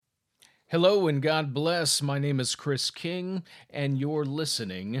Hello and God bless. My name is Chris King, and you're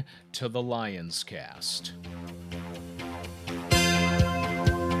listening to the Lions Cast.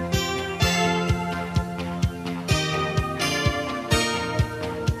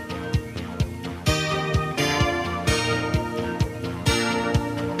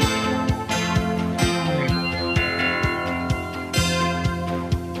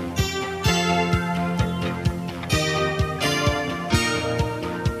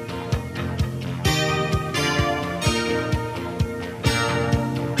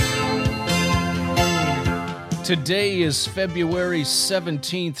 Today is February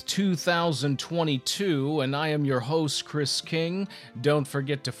 17th, 2022, and I am your host, Chris King. Don't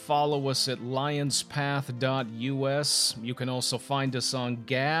forget to follow us at lionspath.us. You can also find us on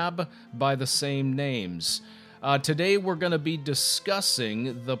Gab by the same names. Today we're going to be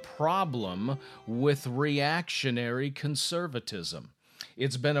discussing the problem with reactionary conservatism.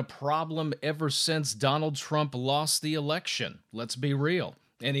 It's been a problem ever since Donald Trump lost the election. Let's be real.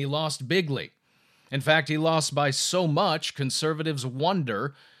 And he lost bigly. In fact, he lost by so much, conservatives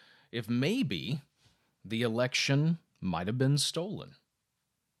wonder if maybe the election might have been stolen.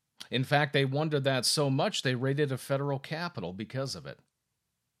 In fact, they wondered that so much they raided a federal capitol because of it.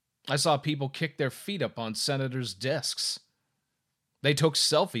 I saw people kick their feet up on senators' desks. They took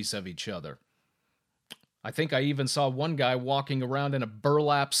selfies of each other. I think I even saw one guy walking around in a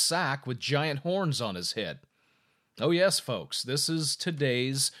burlap sack with giant horns on his head. Oh yes, folks, this is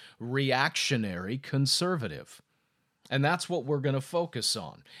today's reactionary conservative. And that's what we're going to focus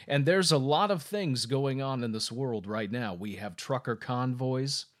on. And there's a lot of things going on in this world right now. We have trucker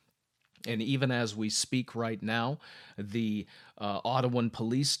convoys, and even as we speak right now, the Ottawan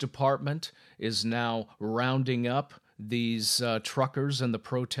Police Department is now rounding up these truckers and the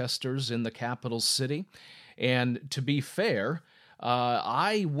protesters in the capital city. And to be fair,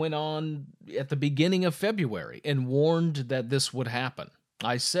 I went on at the beginning of February and warned that this would happen.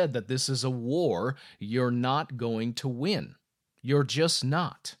 I said that this is a war you're not going to win. You're just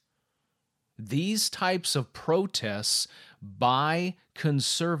not. These types of protests by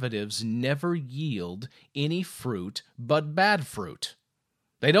conservatives never yield any fruit but bad fruit.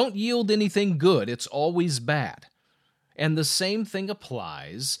 They don't yield anything good. It's always bad. And the same thing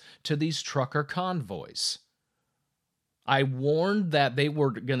applies to these trucker convoys. I warned that they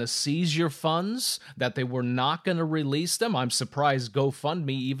were going to seize your funds, that they were not going to release them. I'm surprised GoFundMe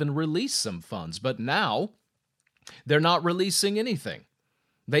even released some funds, but now they're not releasing anything.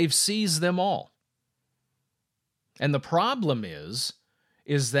 They've seized them all. And the problem is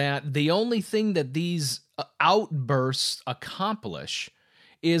that the only thing that these outbursts accomplish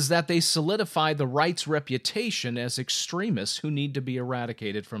is that they solidify the right's reputation as extremists who need to be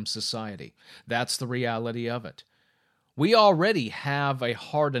eradicated from society. That's the reality of it. We already have a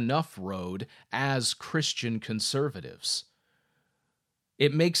hard enough road as Christian conservatives.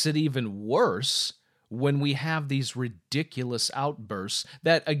 It makes it even worse when we have these ridiculous outbursts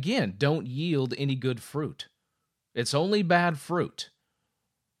that, again, don't yield any good fruit. It's only bad fruit.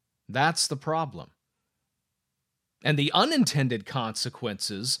 That's the problem. And the unintended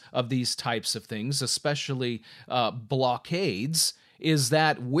consequences of these types of things, especially blockades, is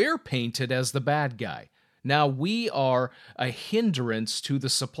that we're painted as the bad guy. Now, we are a hindrance to the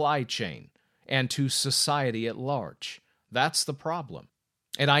supply chain and to society at large. That's the problem.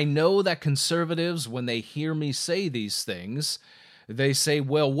 And I know that conservatives, when they hear me say these things, they say,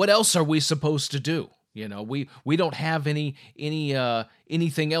 well, what else are we supposed to do? You know, we don't have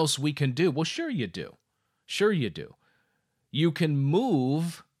anything else we can do. Well, sure you do. Sure you do. You can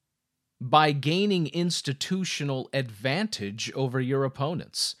move by gaining institutional advantage over your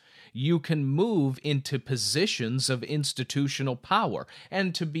opponents. You can move into positions of institutional power.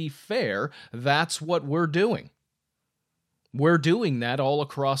 And to be fair, that's what we're doing. We're doing that all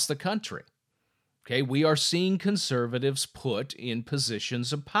across the country. Okay, we are seeing conservatives put in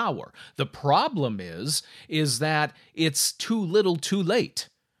positions of power. The problem is that it's too little too late.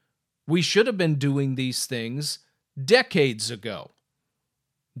 We should have been doing these things decades ago.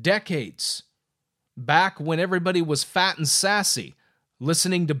 Decades. Back when everybody was fat and sassy,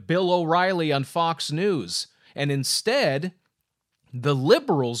 listening to Bill O'Reilly on Fox News. And instead, the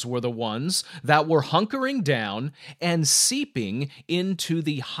liberals were the ones that were hunkering down and seeping into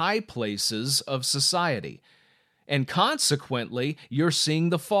the high places of society. And consequently, you're seeing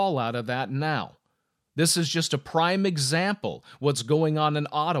the fallout of that now. This is just a prime example what's going on in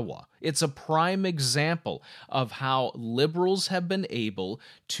Ottawa. It's a prime example of how liberals have been able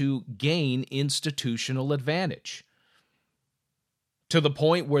to gain institutional advantage, to the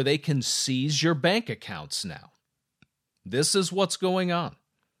point where they can seize your bank accounts now. This is what's going on.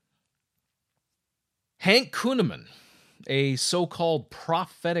 Hank Kunneman, a so-called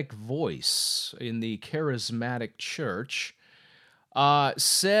prophetic voice in the charismatic church,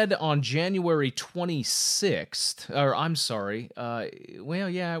 said on January 26th, or I'm sorry, it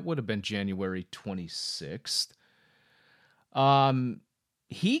would have been January 26th.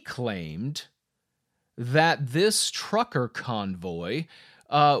 He claimed that this trucker convoy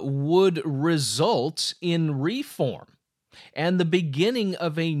would result in reform and the beginning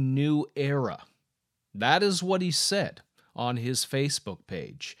of a new era. That is what he said on his Facebook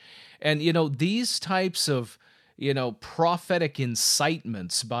page. And, these types of, prophetic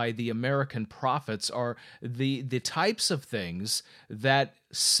incitements by the American prophets are the types of things that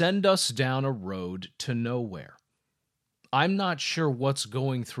send us down a road to nowhere. I'm not sure what's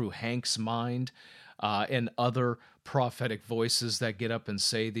going through Hank's mind and other prophetic voices that get up and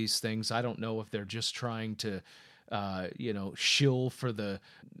say these things. I don't know if they're just trying to shill for the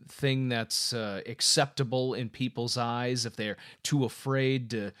thing that's acceptable in people's eyes, if they're too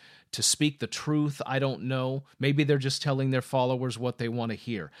afraid to speak the truth. I don't know. Maybe they're just telling their followers what they want to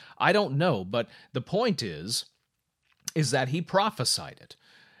hear. I don't know, but the point is that he prophesied it.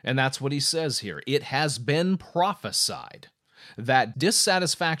 And that's what he says here. It has been prophesied that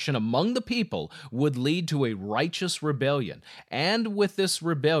dissatisfaction among the people would lead to a righteous rebellion, and with this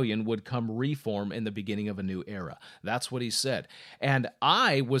rebellion would come reform in the beginning of a new era. That's what he said. And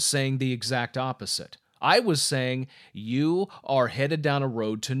I was saying the exact opposite. I was saying, you are headed down a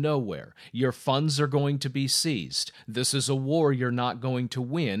road to nowhere. Your funds are going to be seized. This is a war you're not going to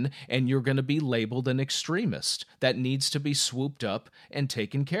win, and you're going to be labeled an extremist that needs to be swooped up and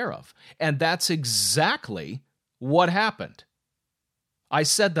taken care of. And that's exactly what happened. I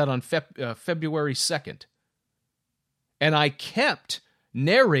said that on February 2nd. And I kept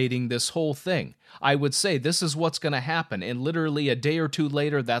narrating this whole thing. I would say, this is what's going to happen. And literally a day or two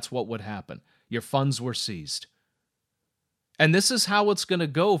later, that's what would happen. Your funds were seized. And this is how it's going to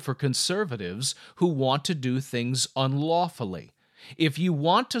go for conservatives who want to do things unlawfully. If you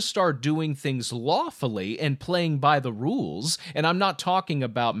want to start doing things lawfully and playing by the rules, and I'm not talking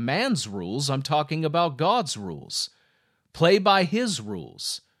about man's rules, I'm talking about God's rules. Play by His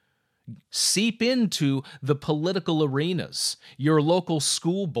rules. Seep into the political arenas, your local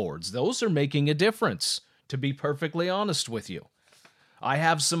school boards. Those are making a difference, to be perfectly honest with you. I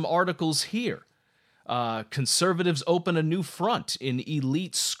have some articles here. Conservatives open a new front in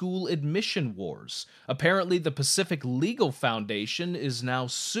elite school admission wars. Apparently, the Pacific Legal Foundation is now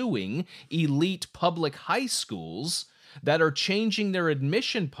suing elite public high schools that are changing their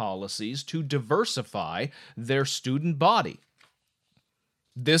admission policies to diversify their student body.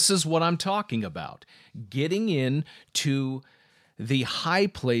 This is what I'm talking about. Getting into the high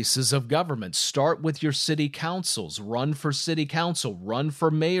places of government. Start with your city councils. Run for city council. Run for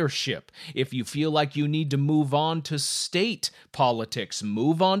mayorship. If you feel like you need to move on to state politics,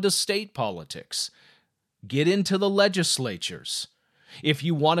 move on to state politics. Get into the legislatures. If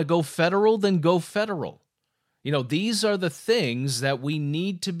you want to go federal, then go federal. These are the things that we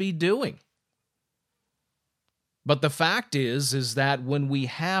need to be doing. But the fact is that when we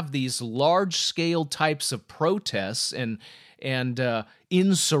have these large-scale types of protests and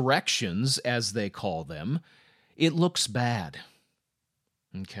insurrections, as they call them, it looks bad.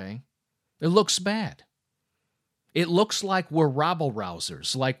 Okay? It looks bad. It looks like we're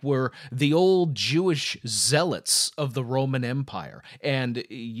rabble-rousers, like we're the old Jewish zealots of the Roman Empire. And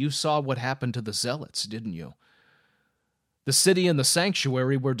you saw what happened to the zealots, didn't you? The city and the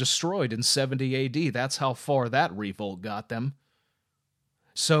sanctuary were destroyed in 70 AD. That's how far that revolt got them.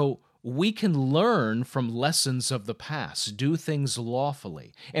 So we can learn from lessons of the past, do things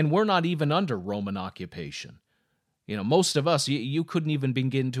lawfully. And we're not even under Roman occupation. Most of us, you couldn't even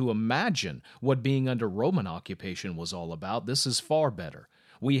begin to imagine what being under Roman occupation was all about. This is far better.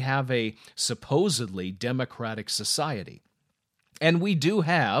 We have a supposedly democratic society. And we do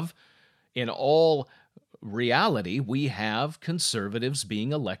have, in all reality, we have conservatives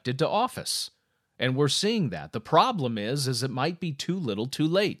being elected to office. And we're seeing that. The problem is it might be too little too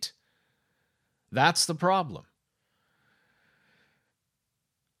late. That's the problem.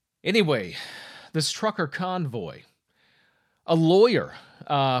 Anyway, this trucker convoy. A lawyer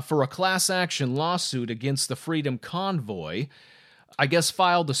for a class action lawsuit against the Freedom Convoy, I guess,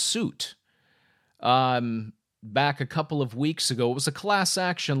 filed a suit back a couple of weeks ago. It was a class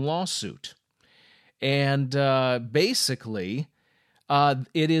action lawsuit. And basically,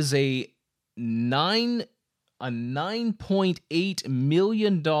 it is a $9.8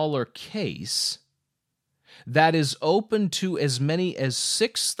 million case that is open to as many as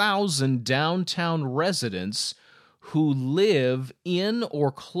 6,000 downtown residents who live in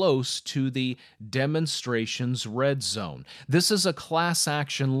or close to the demonstration's red zone. This is a class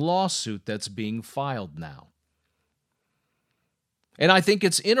action lawsuit that's being filed now. And I think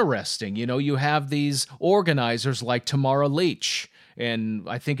it's interesting. You have these organizers like Tamara Leach, and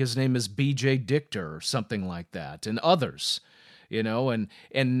I think his name is B.J. Dichter or something like that, and others. And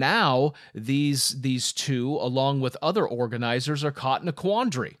now these two, along with other organizers, are caught in a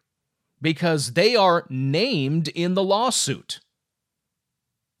quandary because they are named in the lawsuit.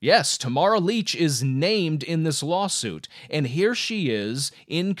 Yes, Tamara Leach is named in this lawsuit, and here she is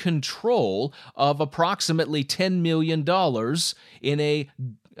in control of approximately $10 million in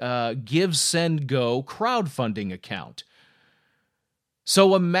a Give, Send, Go crowdfunding account.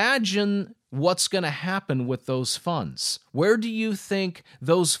 So imagine what's going to happen with those funds. Where do you think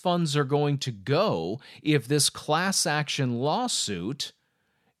those funds are going to go if this class action lawsuit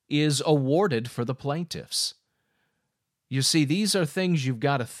is awarded for the plaintiffs? You see, these are things you've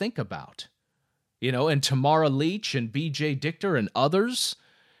got to think about. And Tamara Leach and B.J. Dichter and others,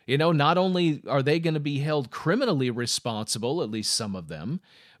 not only are they going to be held criminally responsible, at least some of them,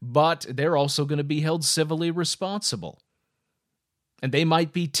 but they're also going to be held civilly responsible. And they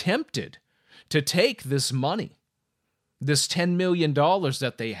might be tempted to take this money, this $10 million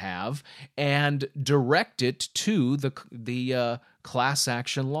that they have, and direct it to the class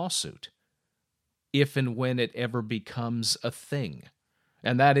action lawsuit, if and when it ever becomes a thing.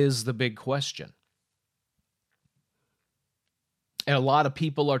 And that is the big question. And a lot of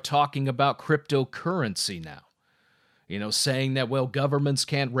people are talking about cryptocurrency now, saying that, well, governments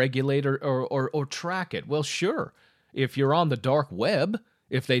can't regulate or track it. Well, sure, if you're on the dark web,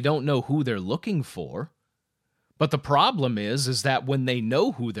 if they don't know who they're looking for. But the problem is that when they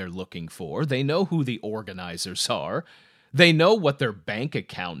know who they're looking for, they know who the organizers are, they know what their bank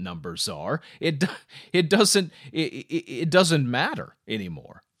account numbers are. It doesn't matter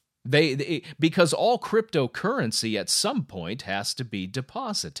anymore. Because all cryptocurrency at some point has to be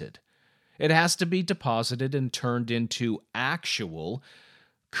deposited. It has to be deposited and turned into actual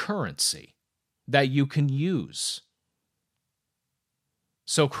currency that you can use.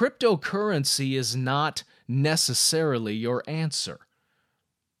 So cryptocurrency is not necessarily your answer.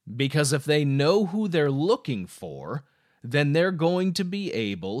 Because if they know who they're looking for, then they're going to be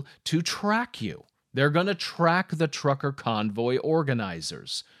able to track you. They're going to track the trucker convoy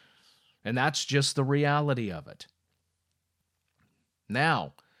organizers. And that's just the reality of it.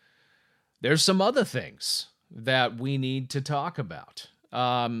 Now, there's some other things that we need to talk about.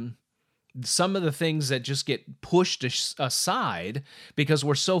 Some of the things that just get pushed aside because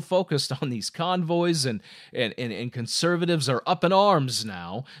we're so focused on these convoys, and conservatives are up in arms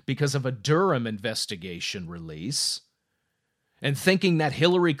now because of a Durham investigation release and thinking that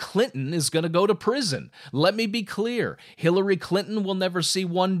Hillary Clinton is going to go to prison. Let me be clear. Hillary Clinton will never see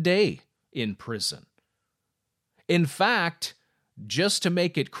one day in prison. In fact, just to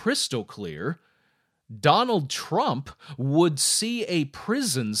make it crystal clear, Donald Trump would see a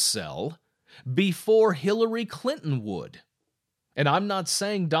prison cell before Hillary Clinton would. And I'm not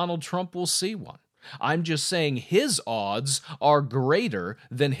saying Donald Trump will see one. I'm just saying his odds are greater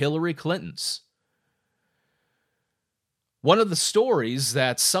than Hillary Clinton's. One of the stories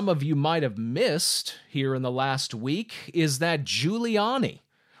that some of you might have missed here in the last week is that Giuliani,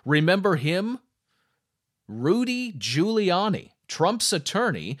 remember him? Rudy Giuliani, Trump's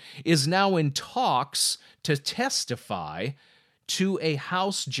attorney, is now in talks to testify to a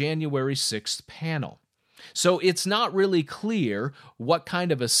House January 6th panel. So it's not really clear what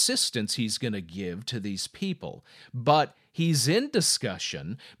kind of assistance he's going to give to these people, but he's in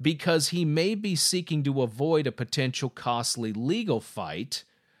discussion because he may be seeking to avoid a potential costly legal fight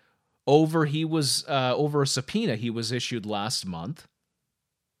over a subpoena he was issued last month.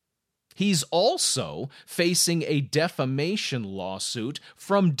 He's also facing a defamation lawsuit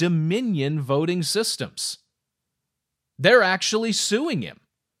from Dominion Voting Systems. They're actually suing him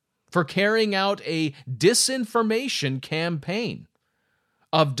for carrying out a disinformation campaign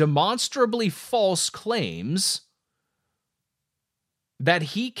of demonstrably false claims that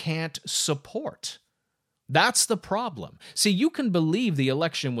he can't support. That's the problem. See, you can believe the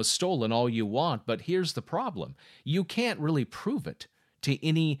election was stolen all you want, but here's the problem. You can't really prove it to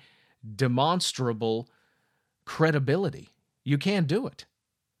any demonstrable credibility. You can't do it.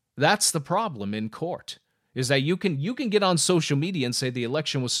 That's the problem in court, is that you can get on social media and say the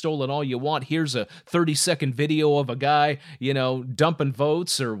election was stolen all you want. Here's a 30-second video of a guy, dumping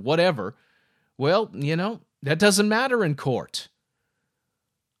votes or whatever. Well, that doesn't matter in court.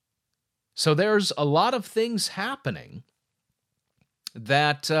 So there's a lot of things happening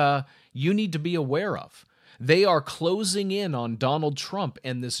that you need to be aware of. They are closing in on Donald Trump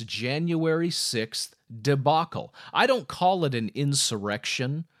and this January 6th debacle. I don't call it an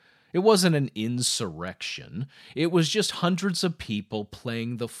insurrection. It wasn't an insurrection. It was just hundreds of people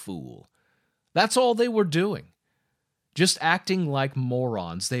playing the fool. That's all they were doing. Just acting like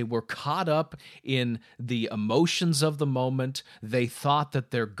morons. They were caught up in the emotions of the moment. They thought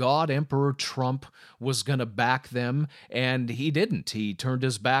that their God, Emperor Trump, was going to back them, and he didn't. He turned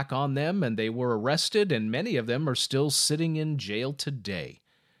his back on them, and they were arrested, and many of them are still sitting in jail today,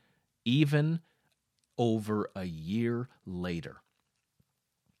 even over a year later.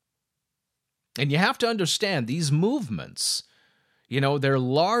 And you have to understand, these movements, they're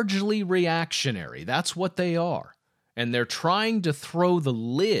largely reactionary. That's what they are. And they're trying to throw the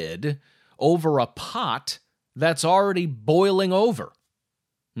lid over a pot that's already boiling over.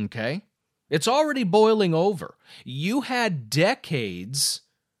 Okay? It's already boiling over. You had decades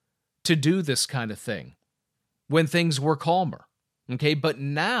to do this kind of thing when things were calmer. Okay? But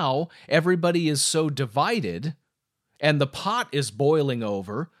now everybody is so divided and the pot is boiling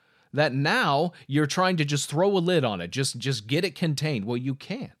over that now you're trying to just throw a lid on it, just get it contained. Well, you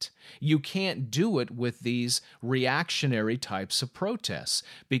can't. You can't do it with these reactionary types of protests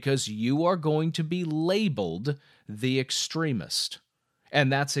because you are going to be labeled the extremist.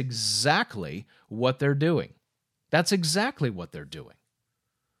 And that's exactly what they're doing. That's exactly what they're doing.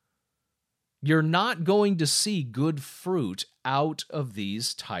 You're not going to see good fruit out of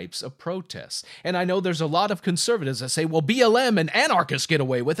these types of protests. And I know there's a lot of conservatives that say, well, BLM and anarchists get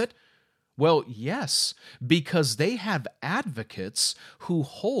away with it. Well, yes, because they have advocates who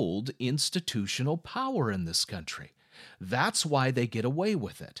hold institutional power in this country. That's why they get away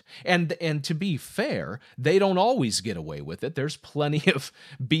with it. And to be fair, they don't always get away with it. There's plenty of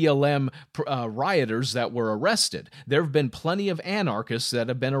BLM rioters that were arrested. There have been plenty of anarchists that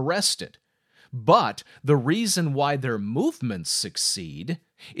have been arrested. But the reason why their movements succeed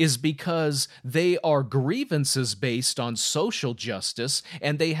is because they are grievances based on social justice,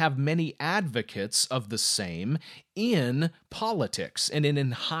 and they have many advocates of the same in politics and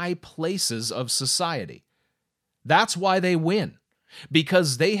in high places of society. That's why they win,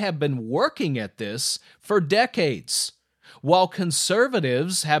 because they have been working at this for decades, while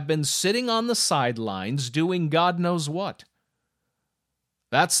conservatives have been sitting on the sidelines doing God knows what.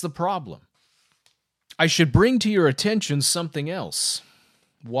 That's the problem. I should bring to your attention something else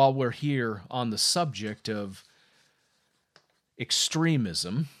while we're here on the subject of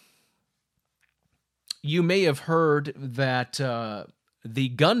extremism. You may have heard that the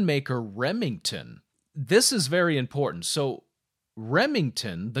gunmaker Remington, this is very important. So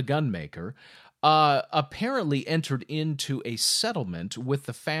Remington, the gunmaker, apparently entered into a settlement with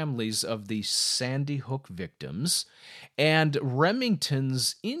the families of the Sandy Hook victims, and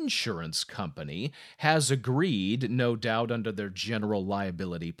Remington's insurance company has agreed, no doubt under their general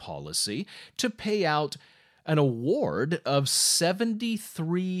liability policy, to pay out an award of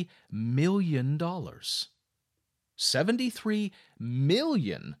 $73 million. $73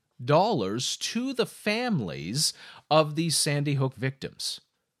 million to the families of these Sandy Hook victims.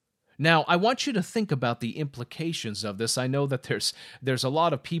 Now, I want you to think about the implications of this. I know that there's a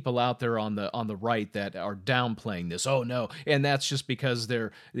lot of people out there on the right that are downplaying this. Oh no, and that's just because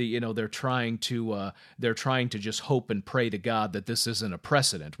they're trying to just hope and pray to God that this isn't a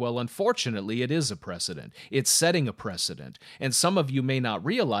precedent. Well, unfortunately, it is a precedent. It's setting a precedent, and some of you may not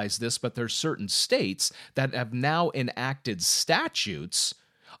realize this, but there's certain states that have now enacted statutes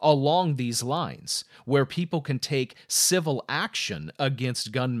along these lines, where people can take civil action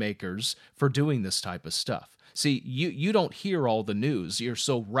against gun makers for doing this type of stuff. See, you don't hear all the news. You're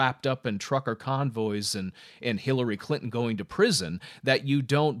so wrapped up in trucker convoys and Hillary Clinton going to prison that you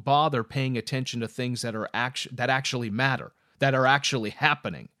don't bother paying attention to things that actually matter, that are actually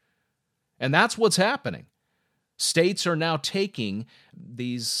happening. And that's what's happening. States are now taking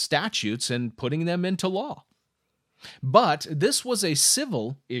these statutes and putting them into law. But this was a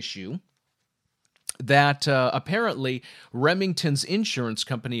civil issue that apparently Remington's insurance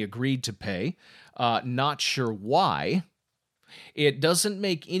company agreed to pay. Not sure why. It doesn't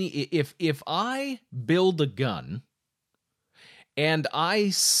make any... If I build a gun and I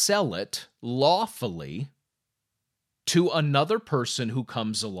sell it lawfully to another person who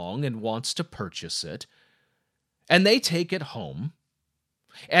comes along and wants to purchase it, and they take it home,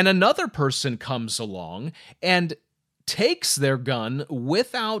 and another person comes along and takes their gun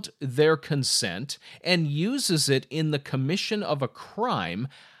without their consent and uses it in the commission of a crime,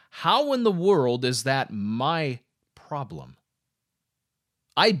 how in the world is that my problem?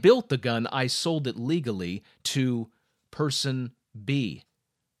 I built the gun, I sold it legally to person B.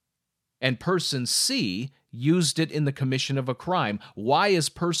 And person C used it in the commission of a crime. Why is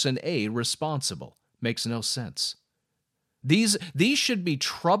person A responsible? Makes no sense. These should be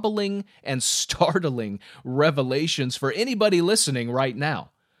troubling and startling revelations for anybody listening right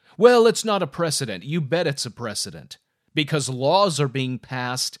now. Well, it's not a precedent. You bet it's a precedent, because laws are being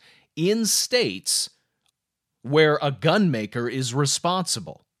passed in states where a gun maker is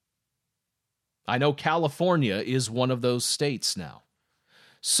responsible. I know California is one of those states now.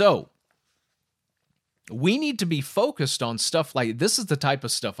 So, we need to be focused on stuff like this. Is the type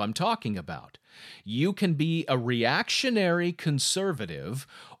of stuff I'm talking about. You can be a reactionary conservative,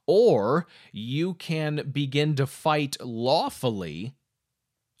 or you can begin to fight lawfully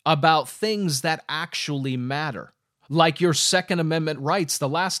about things that actually matter, like your Second Amendment rights. The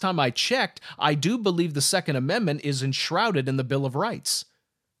last time I checked, I do believe the Second Amendment is enshrouded in the Bill of Rights.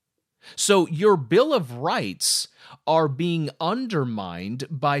 So your Bill of Rights are being undermined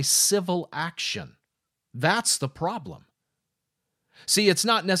by civil action. That's the problem. See, it's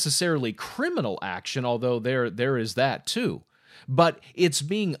not necessarily criminal action, although there is that too, but it's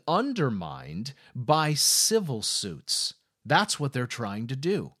being undermined by civil suits. That's what they're trying to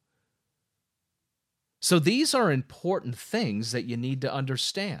do. So these are important things that you need to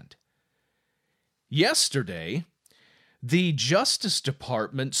understand. Yesterday, the Justice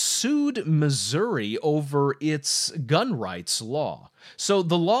Department sued Missouri over its gun rights law. So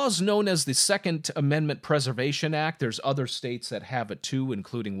the law is known as the Second Amendment Preservation Act. There's other states that have it too,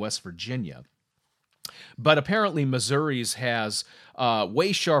 including West Virginia. But apparently Missouri's has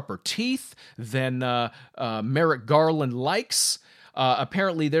way sharper teeth than Merrick Garland likes.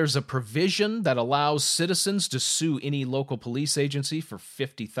 Apparently there's a provision that allows citizens to sue any local police agency for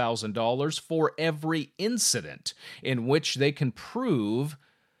 $50,000 for every incident in which they can prove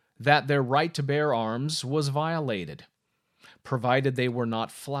that their right to bear arms was violated, provided they were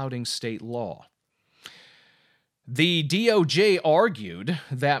not flouting state law. The DOJ argued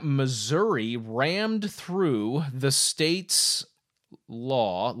that Missouri rammed through the state's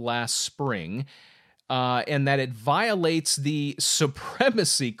law last spring, and that it violates the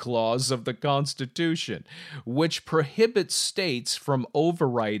Supremacy Clause of the Constitution, which prohibits states from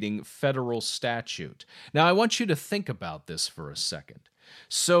overriding federal statute. Now, I want you to think about this for a second.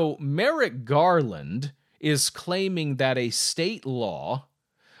 So, Merrick Garland is claiming that a state law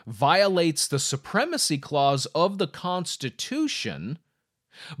violates the Supremacy Clause of the Constitution,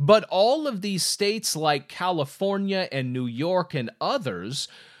 but all of these states like California and New York and others,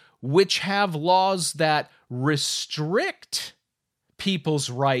 which have laws that restrict people's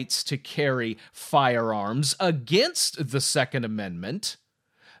rights to carry firearms against the Second Amendment,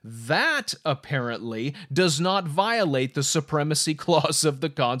 that apparently does not violate the Supremacy Clause of the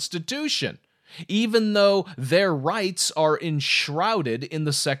Constitution, even though their rights are enshrouded in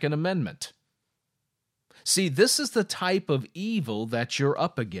the Second Amendment. See, this is the type of evil that you're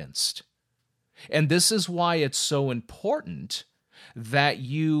up against. And this is why it's so important that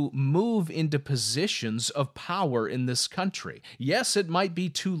you move into positions of power in this country. Yes, it might be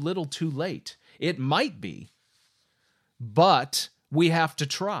too little too late. It might be. But we have to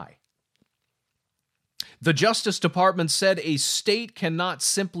try. The Justice Department said a state cannot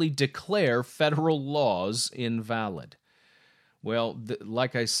simply declare federal laws invalid. Well,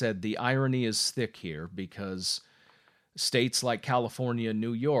 like I said, the irony is thick here because states like California and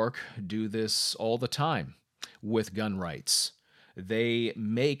New York do this all the time with gun rights. They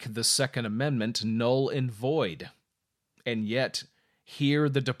make the Second Amendment null and void. And yet, here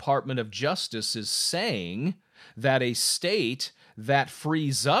the Department of Justice is saying that a state that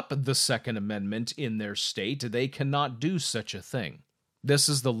frees up the Second Amendment in their state, they cannot do such a thing. This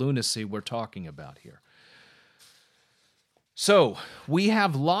is the lunacy we're talking about here. So, we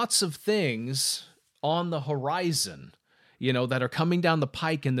have lots of things on the horizon, that are coming down the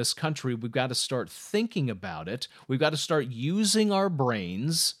pike in this country. We've got to start thinking about it. We've got to start using our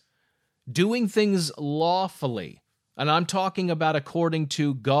brains, doing things lawfully. And I'm talking about according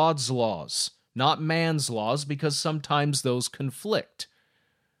to God's laws, not man's laws, because sometimes those conflict.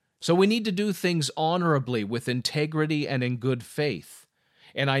 So we need to do things honorably, with integrity and in good faith.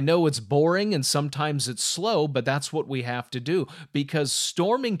 And I know it's boring and sometimes it's slow, but that's what we have to do, because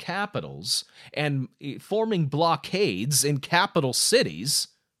storming capitals and forming blockades in capital cities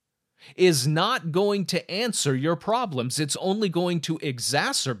is not going to answer your problems. It's only going to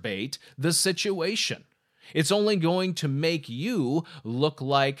exacerbate the situation. It's only going to make you look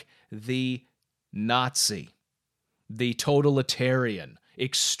like the Nazi, the totalitarian,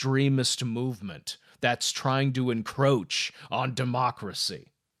 extremist movement that's trying to encroach on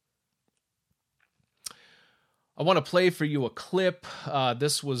democracy. I want to play for you a clip.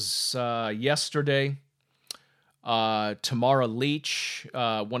 This was yesterday. Tamara Leach,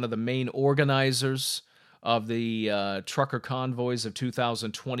 one of the main organizers of the trucker convoys of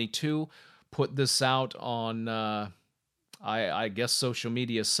 2022, put this out on, I guess, social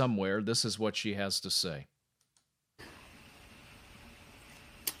media somewhere. This is what she has to say.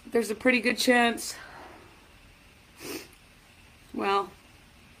 There's a pretty good chance. Well,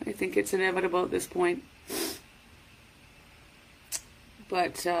 I think it's inevitable at this point.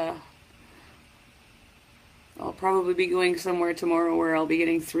 But I'll probably be going somewhere tomorrow where I'll be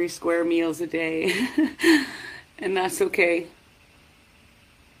getting 3 square meals a day. And that's okay.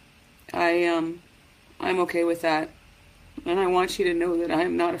 I'm okay with that. And I want you to know that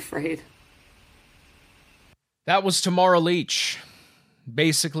I'm not afraid. That was Tamara Leach,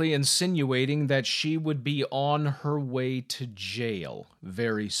 basically insinuating that she would be on her way to jail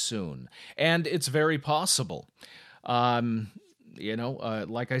very soon. And it's very possible.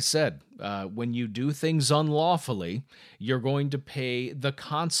 Like I said, when you do things unlawfully, you're going to pay the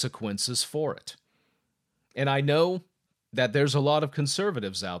consequences for it. And I know that there's a lot of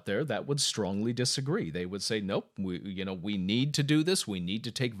conservatives out there that would strongly disagree. They would say, nope, we need to do this. We need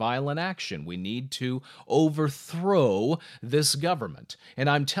to take violent action. We need to overthrow this government. And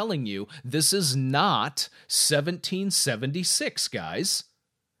I'm telling you, this is not 1776, guys.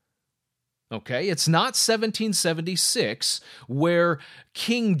 Okay, it's not 1776 where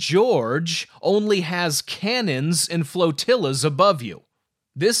King George only has cannons and flotillas above you.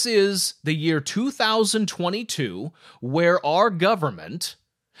 This is the year 2022 where our government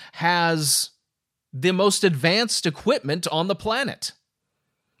has the most advanced equipment on the planet.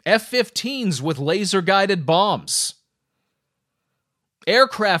 F-15s with laser-guided bombs.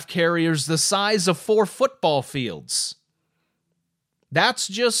 Aircraft carriers the size of 4 football fields. That's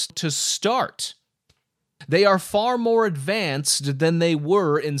just to start. They are far more advanced than they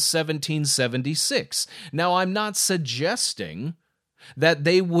were in 1776. Now, I'm not suggesting that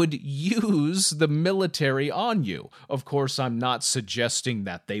they would use the military on you. Of course, I'm not suggesting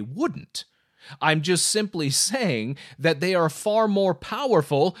that they wouldn't. I'm just simply saying that they are far more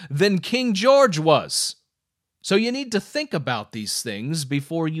powerful than King George was. So you need to think about these things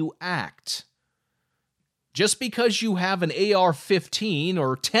before you act. Just because you have an AR-15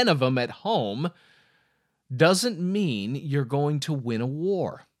 or 10 of them at home doesn't mean you're going to win a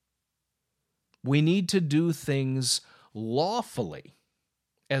war. We need to do things lawfully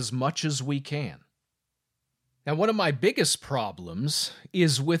as much as we can. Now, one of my biggest problems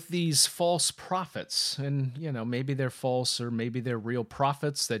is with these false prophets. And, maybe they're false or maybe they're real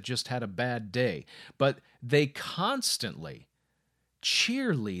prophets that just had a bad day. But they constantly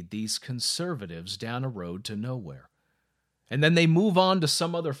cheerlead these conservatives down a road to nowhere. And then they move on to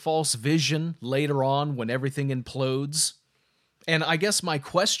some other false vision later on when everything implodes. And I guess my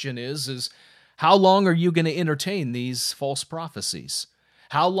question is how long are you going to entertain these false prophecies?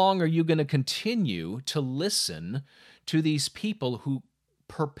 How long are you going to continue to listen to these people who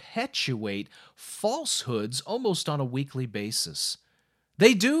perpetuate falsehoods almost on a weekly basis?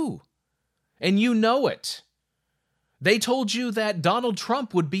 They do. And you know it. They told you that Donald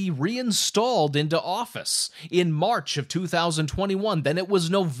Trump would be reinstalled into office in March of 2021. Then it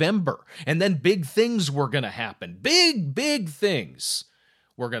was November. And then big things were going to happen. Big things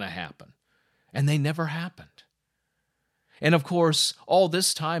were going to happen. And they never happened. And of course, all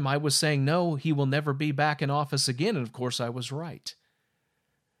this time I was saying, no, he will never be back in office again. And of course, I was right.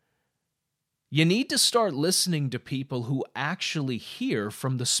 You need to start listening to people who actually hear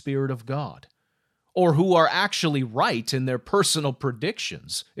from the Spirit of God, or who are actually right in their personal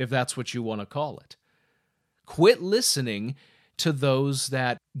predictions, if that's what you want to call it. Quit listening to those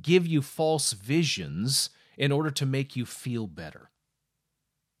that give you false visions in order to make you feel better.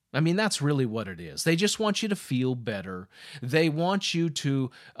 I mean, that's really what it is. They just want you to feel better. They want you to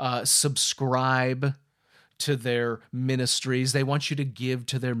subscribe to their ministries. They want you to give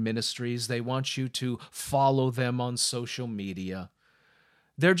to their ministries. They want you to follow them on social media.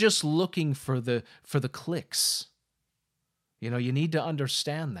 They're just looking for the clicks. You need to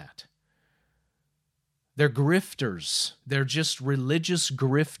understand that. They're grifters. They're just religious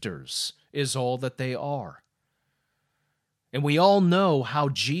grifters is all that they are. And we all know how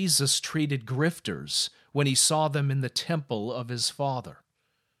Jesus treated grifters when he saw them in the temple of his Father.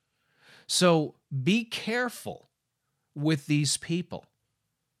 So be careful with these people.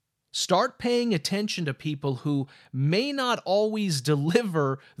 Start paying attention to people who may not always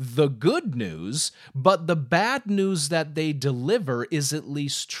deliver the good news, but the bad news that they deliver is at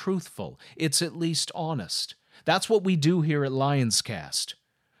least truthful. It's at least honest. That's what we do here at Lions Cast.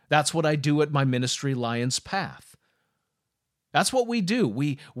 That's what I do at my ministry, Lions Path. That's what we do.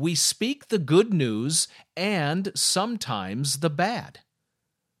 We speak the good news and sometimes the bad.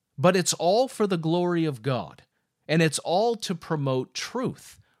 But it's all for the glory of God. And it's all to promote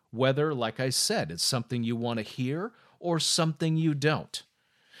truth, whether, like I said, it's something you want to hear or something you don't.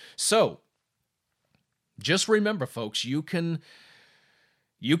 So, just remember, folks, you can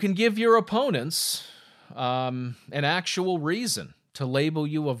give your opponents an actual reason to label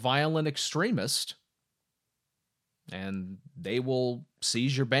you a violent extremist, and they will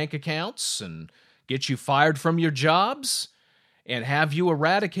seize your bank accounts and get you fired from your jobs and have you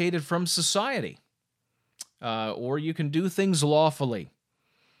eradicated from society. Or you can do things lawfully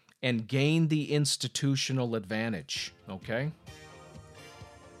and gain the institutional advantage, okay?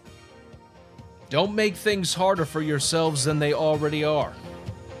 Don't make things harder for yourselves than they already are.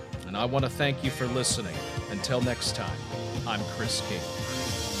 And I want to thank you for listening. Until next time, I'm Chris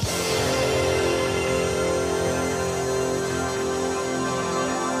King.